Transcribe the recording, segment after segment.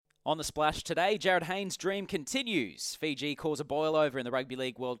On the splash today, Jared Haynes' dream continues. Fiji cause a boil-over in the Rugby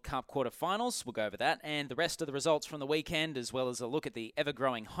League World Cup quarterfinals. We'll go over that and the rest of the results from the weekend, as well as a look at the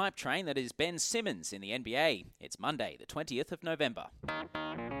ever-growing hype train that is Ben Simmons in the NBA. It's Monday, the 20th of November.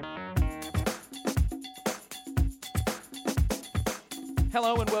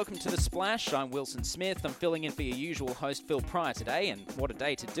 Hello and welcome to The Splash. I'm Wilson Smith. I'm filling in for your usual host Phil Pryor today, and what a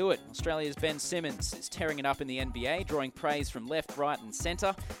day to do it. Australia's Ben Simmons is tearing it up in the NBA, drawing praise from left, right and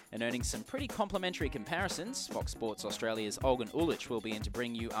centre, and earning some pretty complimentary comparisons. Fox Sports Australia's Olgun Uluc will be in to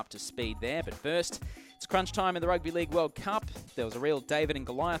bring you up to speed there, but first, it's crunch time in the Rugby League World Cup. There was a real David and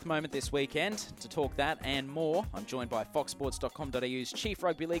Goliath moment this weekend. To talk that and more, I'm joined by foxsports.com.au's Chief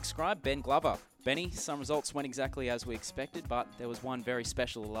Rugby League scribe, Ben Glover. Benny, some results went exactly as we expected, but there was one very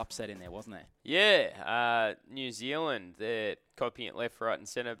special little upset in there, wasn't there? Yeah, New Zealand, they're copying it left, right and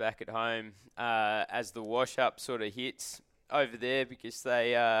centre back at home as the wash-up sort of hits over there because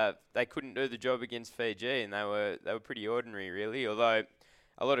they couldn't do the job against Fiji, and they were pretty ordinary, really, although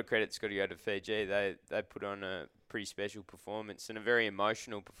a lot of credit's got to go to Fiji. They put on a pretty special performance and a very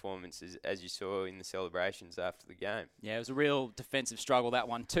emotional performance, as you saw in the celebrations after the game. Yeah, it was a real defensive struggle, that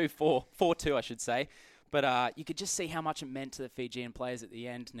one. 4-2, I should say. But you could just see how much it meant to the Fijian players at the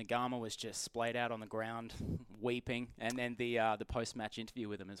end. Nagama was just splayed out on the ground, weeping, and then the post-match interview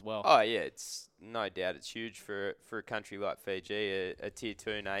with him as well. Oh, yeah, it's no doubt it's huge for a country like Fiji, a Tier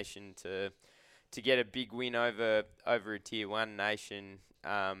 2 nation, to get a big win over a Tier 1 nation.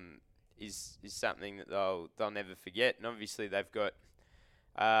 Is something that they'll never forget, and obviously they've got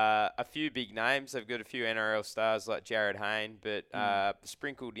a few big names. They've got a few NRL stars like Jared Hayne, but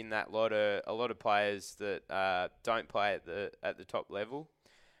sprinkled in that lot are a lot of players that don't play at the top level,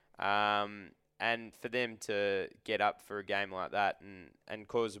 and for them to get up for a game like that and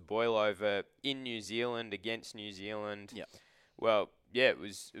cause a boil over in New Zealand against New Zealand, it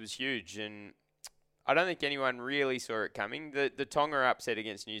was huge. And I don't think anyone really saw it coming. The Tonga upset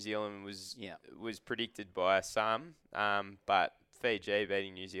against New Zealand was predicted by some, but Fiji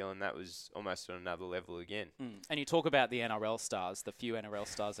beating New Zealand, that was almost on another level again. And you talk about the NRL stars, the few NRL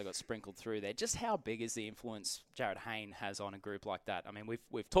stars that got sprinkled through there. Just how big is the influence Jared Hayne has on a group like that? I mean,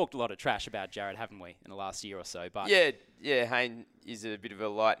 we've talked a lot of trash about Jared, haven't we, in the last year or so? But yeah, Hayne is a bit of a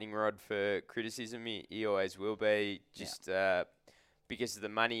lightning rod for criticism. He always will be. Because of the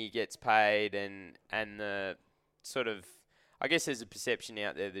money he gets paid and the sort of, I guess there's a perception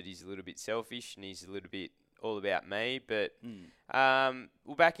out there that he's a little bit selfish and he's a little bit all about me. But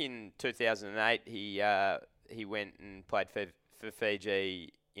back in 2008, he went and played for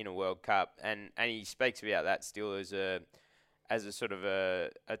Fiji in a World Cup, and he speaks about that still as a sort of a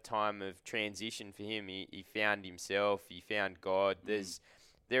time of transition for him. He found himself, he found God.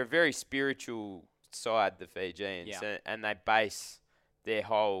 They're a very spiritual side, the Fijians, and they base their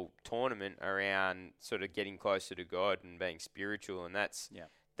whole tournament around sort of getting closer to God and being spiritual, and that's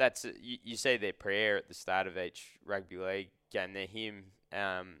you see their prayer at the start of each rugby league game, their hymn,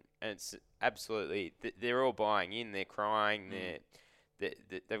 and it's absolutely they're all buying in. They're crying. They've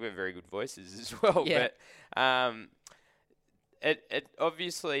got very good voices as well. Yeah. But it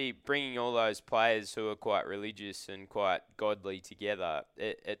obviously bringing all those players who are quite religious and quite godly together.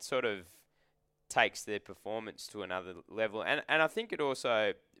 It sort of takes their performance to another level, and I think it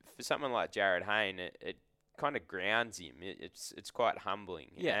also, for someone like Jared Hayne, it kind of grounds him. It's quite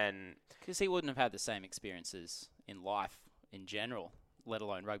humbling, and because he wouldn't have had the same experiences in life in general, let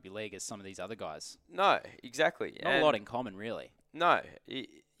alone rugby league, as some of these other guys. No, exactly, not a lot in common, really. No,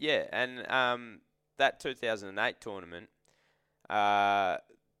 and that 2008 tournament,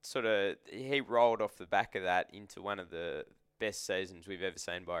 sort of he rolled off the back of that into one of the best seasons we've ever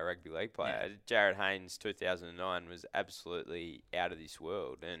seen by a rugby league player. Yeah. Jared Haynes' 2009 was absolutely out of this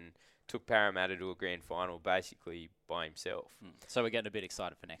world and took Parramatta to a grand final basically by himself. So we're getting a bit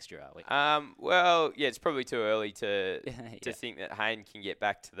excited for next year, are we? It's probably too early to think that Hayne can get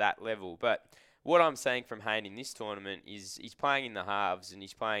back to that level. But what I'm saying from Hayne in this tournament is he's playing in the halves and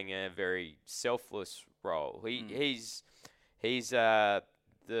he's playing a very selfless role. He's the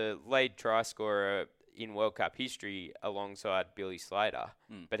lead try scorer in World Cup history alongside Billy Slater.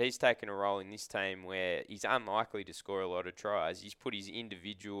 But he's taken a role in this team where he's unlikely to score a lot of tries. He's put his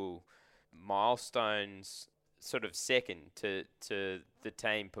individual milestones sort of second to the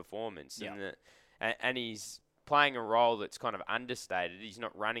team performance. And he's playing a role that's kind of understated. He's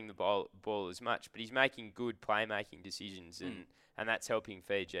not running the ball as much, but he's making good playmaking decisions, and that's helping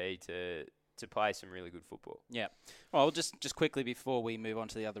Fiji to to play some really good football. Yeah. Well, just quickly before we move on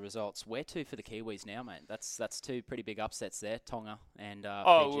to the other results, where to for the Kiwis now, mate? That's two pretty big upsets there, Tonga and Fiji.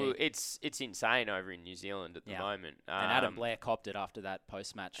 Well, it's insane over in New Zealand at the moment. And Adam Blair copped it after that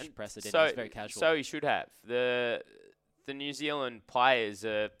post-match presser, didn't he? It was very casual. So he should have. The New Zealand players,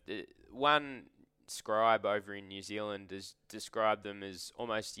 one scribe over in New Zealand has described them as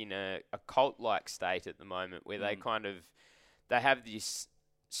almost in a cult-like state at the moment, where they have this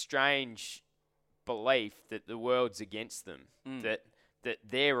strange belief that the world's against them, that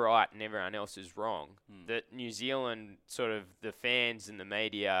they're right and everyone else is wrong, that New Zealand, sort of the fans and the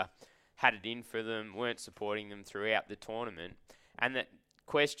media had it in for them, weren't supporting them throughout the tournament, and that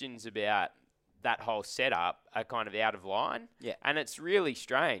questions about that whole setup are kind of out of line. Yeah. And it's really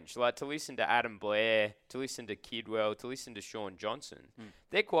strange. Like, to listen to Adam Blair, to listen to Kidwell, to listen to Sean Johnson,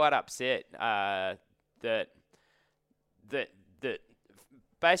 they're quite upset that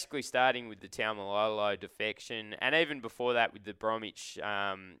basically starting with the Taumalolo defection, and even before that with the Bromwich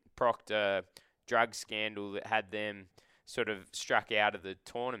Proctor drug scandal that had them sort of struck out of the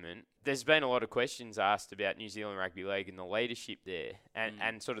tournament, there's been a lot of questions asked about New Zealand Rugby League and the leadership there,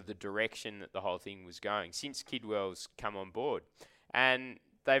 and sort of the direction that the whole thing was going since Kidwell's come on board. And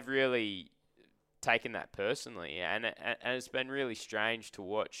they've really taken that personally, and it's been really strange to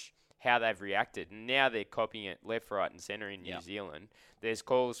watch how they've reacted. And now they're copying it left, right and centre in New Zealand. There's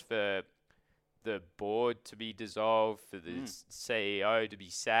calls for the board to be dissolved, for the CEO to be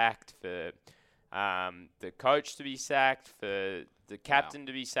sacked, for the coach to be sacked, for the captain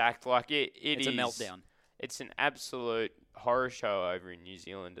to be sacked. Like, it's a meltdown. It's an absolute horror show over in New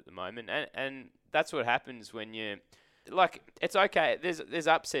Zealand at the moment. And that's what happens when you... Like, it's okay. There's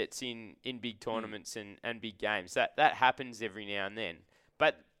upsets in big tournaments and big games. That happens every now and then.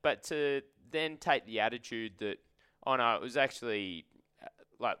 But to then take the attitude that, oh no, it was actually,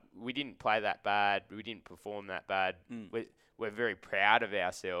 like, we didn't play that bad, we didn't perform that bad, we're very proud of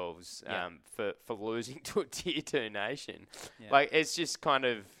ourselves for losing to a Tier 2 nation. Yeah. Like, it's just kind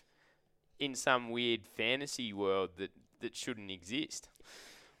of in some weird fantasy world that shouldn't exist.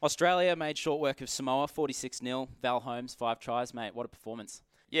 Australia made short work of Samoa, 46-0. Val Holmes, 5 tries, mate. What a performance.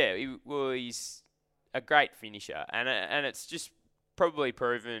 Yeah, he's a great finisher. And it's just probably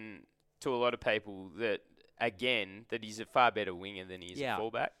proven to a lot of people that, again, that he's a far better winger than he is a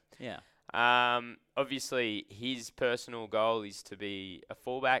fullback. Yeah. Obviously, his personal goal is to be a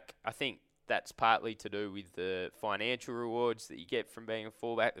fullback. I think that's partly to do with the financial rewards that you get from being a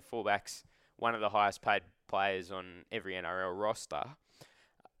fullback. The fullback's one of the highest paid players on every NRL roster.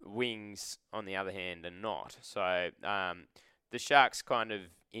 Wings, on the other hand, are not. So the Sharks kind of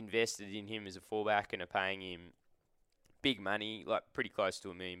invested in him as a fullback and are paying him big money, like pretty close to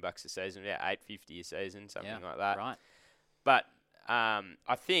 $1 million a season, about $850 a season, something like that. Right. But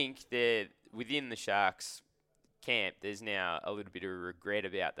I think within the Sharks camp, there's now a little bit of regret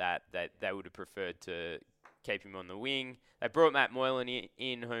about that they would have preferred to keep him on the wing. They brought Matt Moylan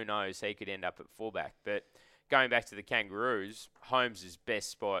in. Who knows? He could end up at fullback. But going back to the Kangaroos, Holmes'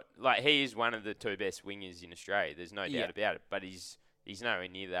 best spot, like, he is one of the 2 best wingers in Australia. There's no doubt about it. But he's nowhere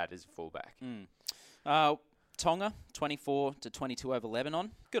near that as a fullback. Tonga, 24-22 over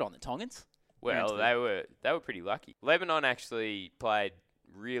Lebanon. Good on the Tongans. Well, they were pretty lucky. Lebanon actually played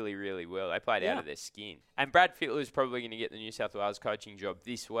really, really well. They played out of their skin. And Brad Fittler's probably going to get the New South Wales coaching job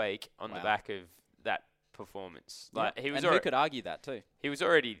this week on the back of that performance. Like, he was, and who could argue that too? He was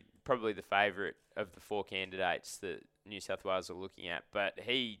already probably the favourite of the 4 candidates that New South Wales are looking at, but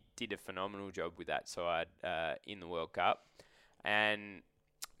he did a phenomenal job with that side in the World Cup. And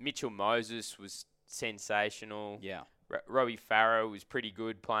Mitchell Moses was sensational. Yeah. Robbie Farah was pretty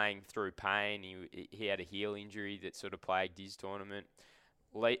good playing through pain. He had a heel injury that sort of plagued his tournament.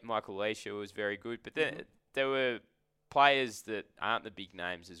 Michael Leisha was very good, but there were players that aren't the big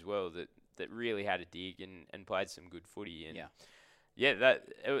names as well that really had a dig and played some good footy. And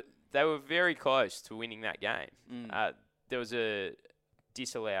they were very close to winning that game. There was a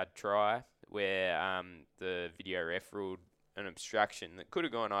disallowed try where the video ref ruled an obstruction that could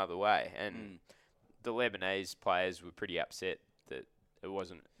have gone either way, and the Lebanese players were pretty upset that it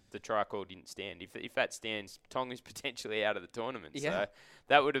wasn't. The try call didn't stand. If that stands, Tonga's potentially out of the tournament. Yeah. So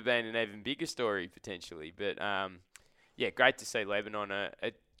that would have been an even bigger story potentially. But great to see Lebanon,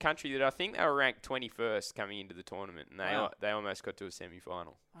 a country that I think they were ranked 21st coming into the tournament, and they almost got to a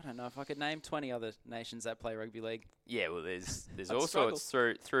semi-final. I don't know if I could name 20 other nations that play rugby league. Yeah, well, there's all sorts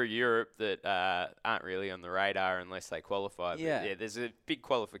through Europe that aren't really on the radar unless they qualify. But there's a big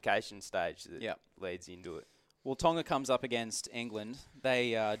qualification stage that leads into it. Well, Tonga comes up against England.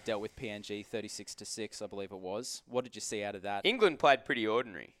 They dealt with PNG 36-6, I believe it was. What did you see out of that? England played pretty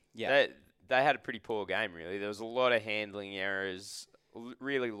ordinary. Yeah. they had a pretty poor game, really. There was a lot of handling errors,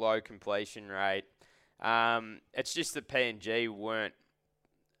 really low completion rate. It's just that PNG weren't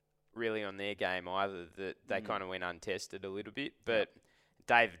really on their game either, that they kind of went untested a little bit. But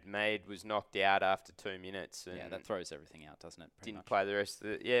David Mead was knocked out after 2 minutes. And that throws everything out, doesn't it? Didn't play the rest of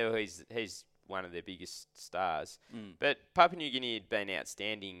the... Yeah, well, he's one of their biggest stars. Mm. But Papua New Guinea had been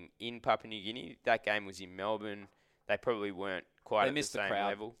outstanding in Papua New Guinea. That game was in Melbourne. They probably weren't quite at the same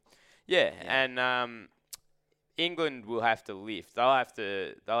level. Yeah, and England will have to lift. They'll have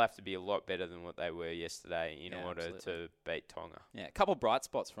to be a lot better than what they were yesterday in order to beat Tonga. Yeah, a couple of bright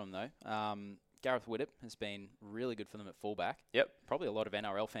spots from them, though. Gareth Widdop has been really good for them at fullback. Yep. Probably a lot of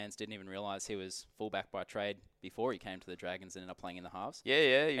NRL fans didn't even realise he was fullback by trade before he came to the Dragons and ended up playing in the halves. Yeah.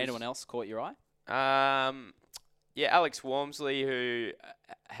 Anyone else caught your eye? Alex Walmsley, who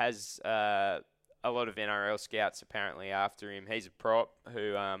has a lot of NRL scouts apparently after him. He's a prop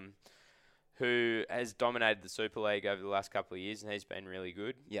who has dominated the Super League over the last couple of years, and he's been really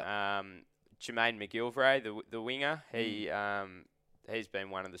good. Yep. Jermaine McGilvray, the winger, he's been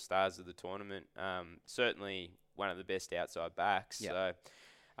one of the stars of the tournament. Certainly one of the best outside backs. Yep.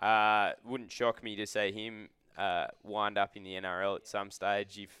 So wouldn't shock me to see him wind up in the NRL at some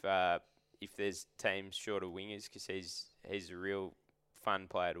stage if there's teams short of wingers, because he's a real fun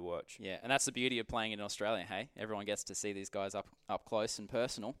player to watch. Yeah, and that's the beauty of playing in Australia, hey? Everyone gets to see these guys up close and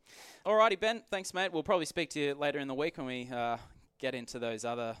personal. Alrighty, Ben, thanks, mate. We'll probably speak to you later in the week when we get into those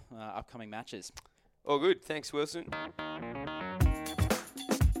other upcoming matches. All good. Thanks, Wilson.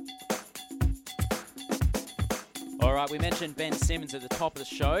 All right, we mentioned Ben Simmons at the top of the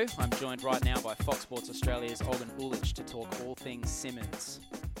show. I'm joined right now by Fox Sports Australia's Olgun Uluc to talk all things Simmons.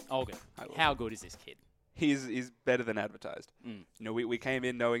 Olgun, how good is this kid? He's better than advertised. You know, we came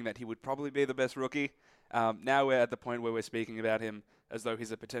in knowing that he would probably be the best rookie. Now we're at the point where we're speaking about him as though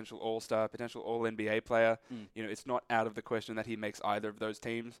he's a potential all-star, potential all-NBA player. You know, it's not out of the question that he makes either of those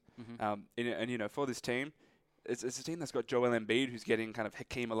teams. And you know, for this team, it's a team that's got Joel Embiid, who's getting kind of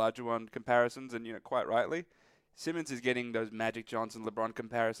Hakeem Olajuwon comparisons, and, you know, quite rightly. Simmons is getting those Magic Johnson, LeBron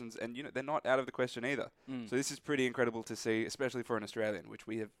comparisons, and, you know, they're not out of the question either. So this is pretty incredible to see, especially for an Australian, which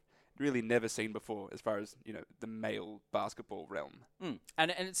we have really never seen before as far as, you know, the male basketball realm.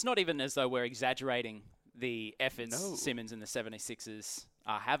 And it's not even as though we're exaggerating the efforts Simmons and the 76ers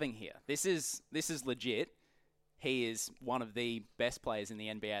are having here. This is legit. He is one of the best players in the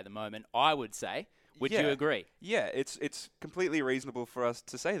NBA at the moment, I would say. Would you agree? Yeah, it's completely reasonable for us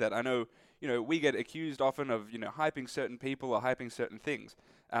to say that. I know, you know, we get accused often of, you know, hyping certain people or hyping certain things.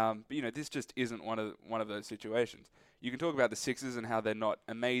 But, you know, this just isn't one of those situations. You can talk about the Sixers and how they're not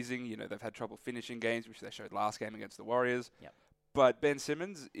amazing. You know, they've had trouble finishing games, which they showed last game against the Warriors. Yep. But Ben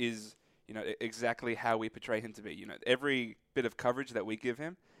Simmons is, you know, exactly how we portray him to be. You know, every bit of coverage that we give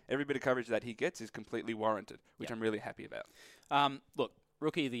him, every bit of coverage that he gets is completely warranted, which I'm really happy about. Look,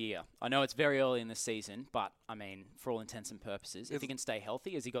 Rookie of the Year. I know it's very early in the season, but, I mean, for all intents and purposes, if he can stay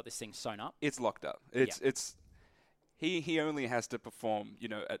healthy, has he got this thing sewn up? It's locked up. He only has to perform, you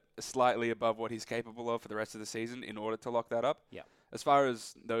know, at slightly above what he's capable of for the rest of the season in order to lock that up. Yeah. As far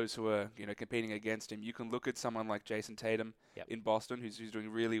as those who are, you know, competing against him, you can look at someone like Jason Tatum in Boston, who's doing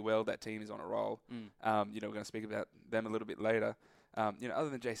really well. That team is on a roll. You know, we're going to speak about them a little bit later. You know,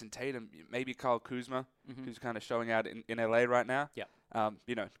 other than Jason Tatum, maybe Kyle Kuzma, who's kind of showing out in LA right now. Yeah.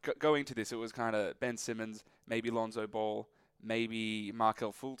 You know, going to this, it was kind of Ben Simmons, maybe Lonzo Ball, maybe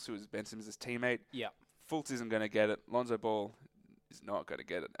Markelle Fultz, who was Ben Simmons' teammate. Yeah. Fultz isn't going to get it. Lonzo Ball is not going to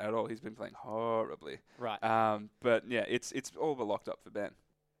get it at all. He's been playing horribly. Right. But, yeah, it's all but locked up for Ben.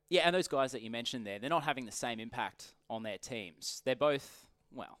 Yeah, and those guys that you mentioned there, they're not having the same impact on their teams. They're both,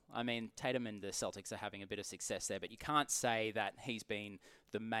 well, I mean, Tatum and the Celtics are having a bit of success there, but you can't say that he's been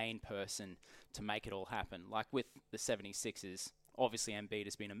the main person to make it all happen. Like with the 76ers, obviously Embiid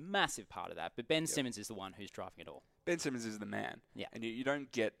has been a massive part of that, but Ben Simmons is the one who's driving it all. Ben Simmons is the man. Yeah. And you don't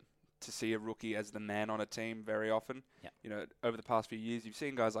get to see a rookie as the man on a team very often. Yeah. You know, over the past few years, you've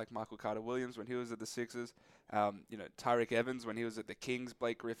seen guys like Michael Carter-Williams when he was at the Sixers, you know, Tyreek Evans when he was at the Kings,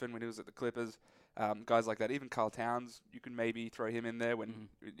 Blake Griffin when he was at the Clippers, guys like that. Even Karl Towns, you can maybe throw him in there when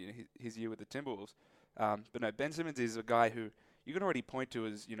you know, his year with the Timberwolves. But no, Ben Simmons is a guy who you can already point to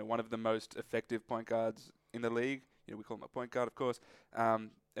as, you know, one of the most effective point guards in the league. You know, we call him a point guard, of course.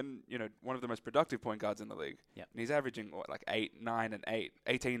 And, you know, one of the most productive point guards in the league. Yep. And he's averaging, like 18, 9, and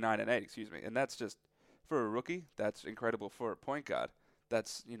 8, excuse me. And that's just, for a rookie, that's incredible. For a point guard,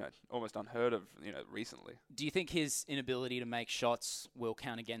 that's, you know, almost unheard of, you know, recently. Do you think his inability to make shots will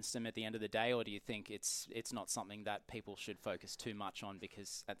count against him at the end of the day, or do you think it's not something that people should focus too much on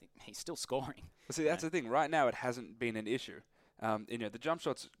because I think he's still scoring? Well, see, that's the thing. Right now, it hasn't been an issue. The jump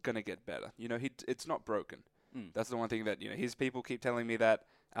shot's going to get better. It's not broken. That's the one thing that, his people keep telling me that.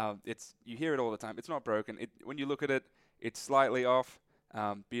 You hear it all the time. It's not broken. When you look at it, it's slightly off.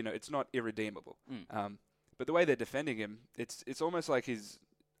 But, it's not irredeemable. But the way they're defending him, it's almost like he's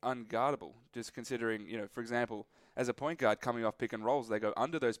unguardable. Just considering, for example, as a point guard coming off pick and rolls, they go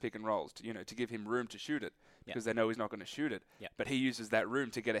under those pick and rolls to give him room to shoot it because they know he's not going to shoot it. But he uses that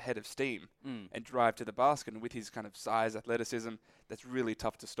room to get ahead of steam and drive to the basket. And with his kind of size, athleticism, that's really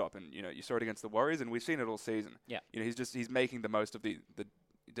tough to stop. And you saw it against the Warriors, and we've seen it all season. He's making the most of the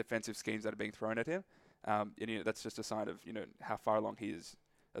defensive schemes that are being thrown at him. That's just a sign of how far along he is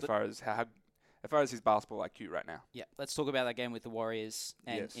as far as his basketball IQ right now. Yeah, let's talk about that game with the Warriors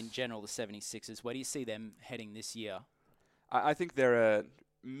and in general the 76ers. Where do you see them heading this year? I think they're a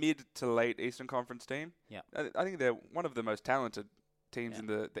mid to late Eastern Conference team. Yeah, I think they're one of the most talented teams in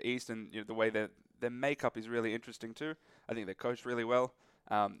the East, and the way their makeup is really interesting too. I think they're coached really well.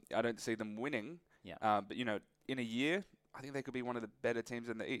 I don't see them winning. Yeah. But in a year, I think they could be one of the better teams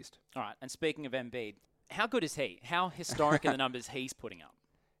in the East. All right. And speaking of Embiid, how good is he? How historic are the numbers he's putting up?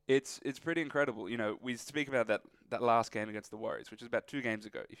 It's pretty incredible. We speak about that last game against the Warriors, which is about 2 games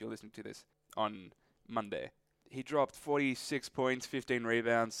ago, if you're listening to this, on Monday. He dropped 46 points, 15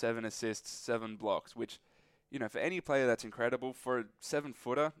 rebounds, 7 assists, 7 blocks, which, for any player, that's incredible. For a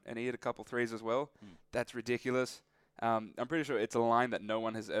 7-footer, and he hit a couple threes as well, that's ridiculous. I'm pretty sure it's a line that no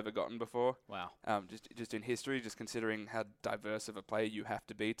one has ever gotten before. Wow. Just in history, just considering how diverse of a player you have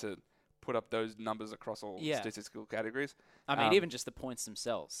to be to put up those numbers across all statistical categories. I mean, even just the points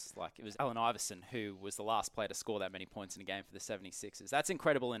themselves. Like, it was Allen Iverson who was the last player to score that many points in a game for the 76ers. That's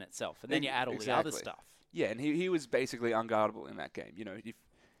incredible in itself. And then you add all the other stuff. Yeah, and he was basically unguardable in that game. If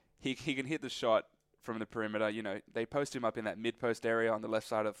he can hit the shot from the perimeter, they post him up in that mid-post area on the left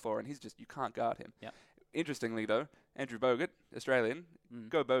side of the floor, and you can't guard him. Yep. Interestingly, though, Andrew Bogut, Australian,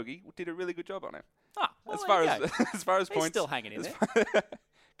 go Bogey, did a really good job on him. Well, as far as he's points, still hanging in there.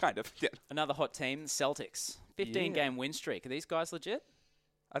 Kind of, yeah. Another hot team, the Celtics. 15-game win streak. Are these guys legit?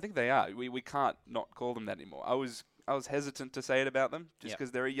 I think they are. We can't not call them that anymore. I was hesitant to say it about them just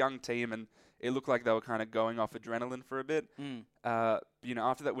because they're a young team and it looked like they were kind of going off adrenaline for a bit.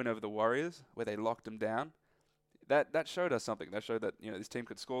 After that win over the Warriors where they locked them down, that showed us something. That showed that this team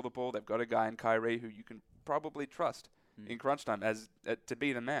could score the ball. They've got a guy in Kyrie who you can probably trust in crunch time as to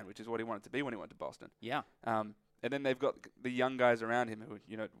be the man, which is what he wanted to be when he went to Boston. Yeah. And then they've got the young guys around him who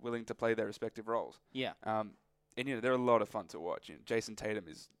are willing to play their respective roles. Yeah. They're a lot of fun to watch. Jason Tatum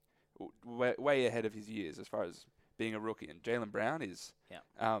is way ahead of his years as far as being a rookie, and Jaylen Brown is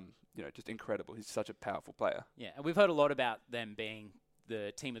just incredible. He's such a powerful player. Yeah, and we've heard a lot about them being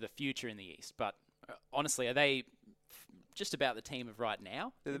the team of the future in the East, but honestly, are they just about the team of right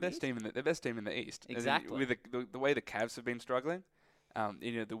now? They're the best team in the East. Exactly. With the way the Cavs have been struggling,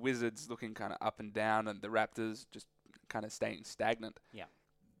 the Wizards looking kind of up and down, and the Raptors just kind of staying stagnant. Yeah.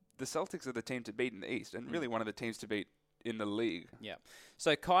 The Celtics are the team to beat in the East, and really one of the teams to beat in the league. Yeah.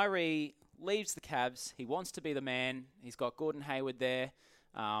 So Kyrie leaves the Cavs. He wants to be the man. He's got Gordon Hayward there.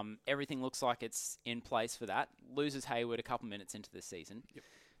 Everything looks like it's in place for that. Loses Hayward a couple minutes into the season. Yep.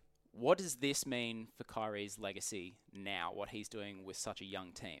 What does this mean for Kyrie's legacy now, what he's doing with such a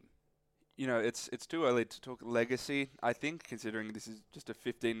young team? It's too early to talk legacy, I think, considering this is just a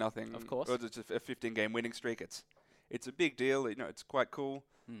 15-0. Of course. Or just a 15-game winning streak. It's a big deal. It's quite cool.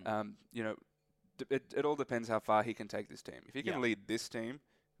 It all depends how far he can take this team. If he can lead this team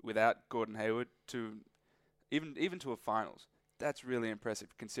without Gordon Hayward to even to a finals, that's really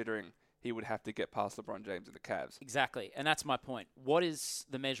impressive considering he would have to get past LeBron James and the Cavs. Exactly, and that's my point. What is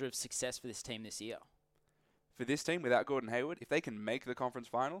the measure of success for this team this year? For this team without Gordon Hayward, if they can make the conference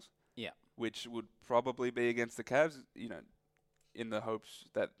finals, which would probably be against the Cavs, in the hopes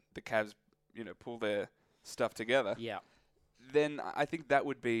that the Cavs, pull their stuff together. Yeah. Then I think that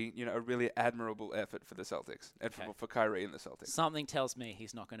would be, a really admirable effort for the Celtics and for Kyrie and the Celtics. Something tells me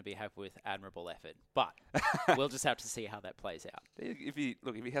he's not going to be happy with admirable effort, but we'll just have to see how that plays out. If he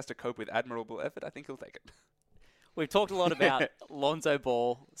has to cope with admirable effort, I think he'll take it. We've talked a lot about Lonzo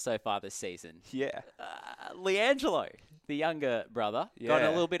Ball so far this season. Yeah. LiAngelo, the younger brother, got in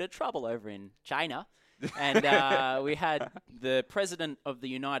a little bit of trouble over in China. And we had the president of the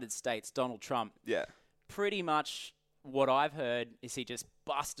United States, Donald Trump. Yeah. Pretty much what I've heard is he just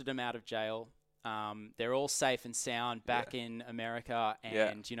busted them out of jail. They're all safe and sound back in America.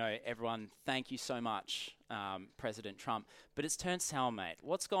 And, everyone, thank you so much, President Trump. But it's turned sour, mate.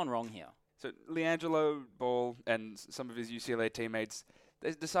 What's gone wrong here? So LiAngelo Ball and some of his UCLA teammates,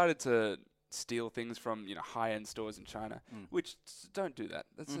 they decided to steal things from high-end stores in China, which don't do that.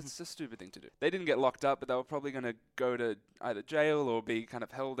 That's a stupid thing to do. They didn't get locked up, but they were probably going to go to either jail or be kind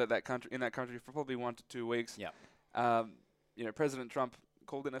of held at that country for probably 1 to 2 weeks. Yeah. President Trump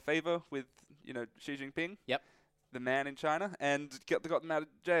called in a favor with Xi Jinping. Yep. The man in China, and got them out of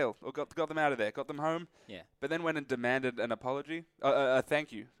jail, or got them out of there, got them home. Yeah. But then went and demanded an apology, a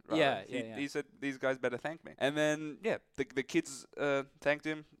thank you. Rather. He said, "These guys better thank me." And then, the kids thanked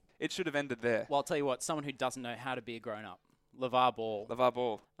him. It should have ended there. Well, I'll tell you what, someone who doesn't know how to be a grown-up, LeVar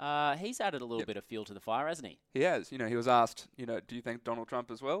Ball. He's added a little bit of fuel to the fire, hasn't he? He has. He was asked, do you thank Donald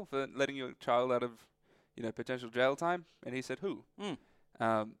Trump as well for letting your child out of, potential jail time? And he said, who?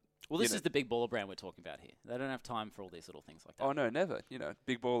 Well, this is the big baller brand we're talking about here. They don't have time for all these little things like that. Oh, no, never.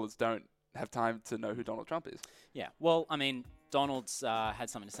 Big ballers don't have time to know who Donald Trump is. Yeah. Well, I mean, Donald's had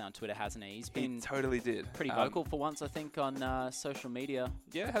something to say on Twitter, hasn't he? He totally did. Pretty vocal for once, I think, on social media.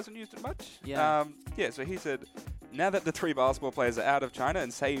 Yeah, hasn't used it much. Yeah. So he said, now that the 3 basketball players are out of China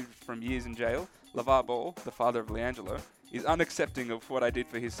and saved from years in jail, LeVar Ball, the father of Leangelo, is unaccepting of what I did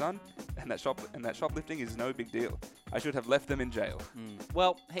for his son, and that shoplifting is no big deal. I should have left them in jail.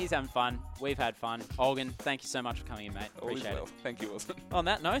 Well, he's having fun. We've had fun. Olgun, thank you so much for coming in, mate. Appreciate it. Thank you, Wilson. On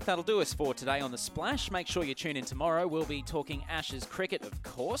that note, that'll do us for today on The Splash. Make sure you tune in tomorrow. We'll be talking Ashes cricket, of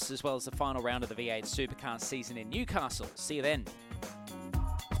course, as well as the final round of the V8 Supercar season in Newcastle. See you then.